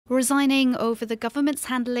resigning over the government's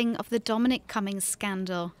handling of the Dominic Cummings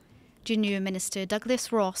scandal. Junior Minister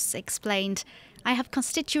Douglas Ross explained, "I have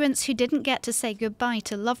constituents who didn't get to say goodbye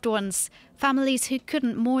to loved ones, families who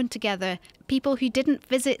couldn't mourn together, people who didn't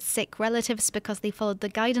visit sick relatives because they followed the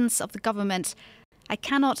guidance of the government. I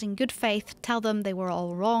cannot in good faith tell them they were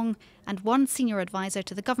all wrong, and one senior advisor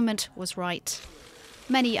to the government was right."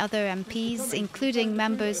 Many other MPs, including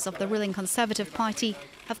members of the ruling Conservative Party,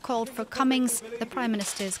 have called for Cummings, the Prime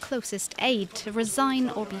Minister's closest aide, to resign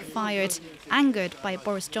or be fired, angered by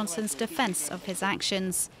Boris Johnson's defence of his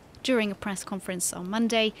actions. During a press conference on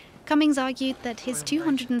Monday, Cummings argued that his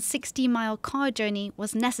 260-mile car journey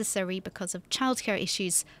was necessary because of childcare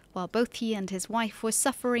issues, while both he and his wife were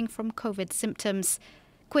suffering from COVID symptoms.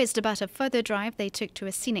 Quizzed about a further drive they took to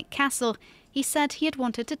a scenic castle, he said he had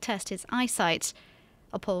wanted to test his eyesight.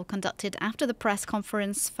 A poll conducted after the press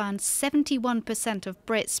conference found 71% of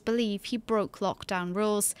Brits believe he broke lockdown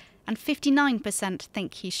rules and 59%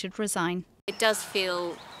 think he should resign. It does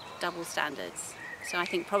feel double standards, so I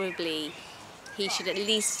think probably he should at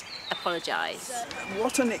least apologise.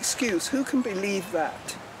 What an excuse. Who can believe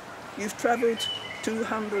that? You've travelled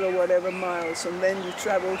 200 or whatever miles and then you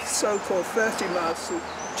travelled so-called 30 miles to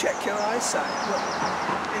check your eyesight.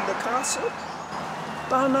 What, in the castle?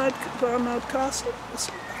 Barnard Castle?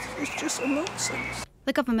 It's just a nonsense.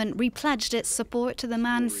 The government repledged its support to the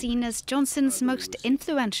man seen as Johnson's most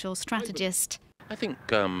influential strategist. I think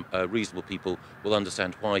reasonable people will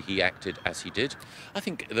understand why he acted as he did. I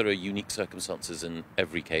think there are unique circumstances in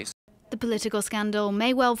every case. The political scandal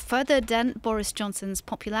may well further dent Boris Johnson's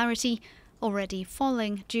popularity, already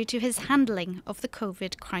falling due to his handling of the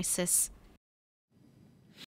COVID crisis.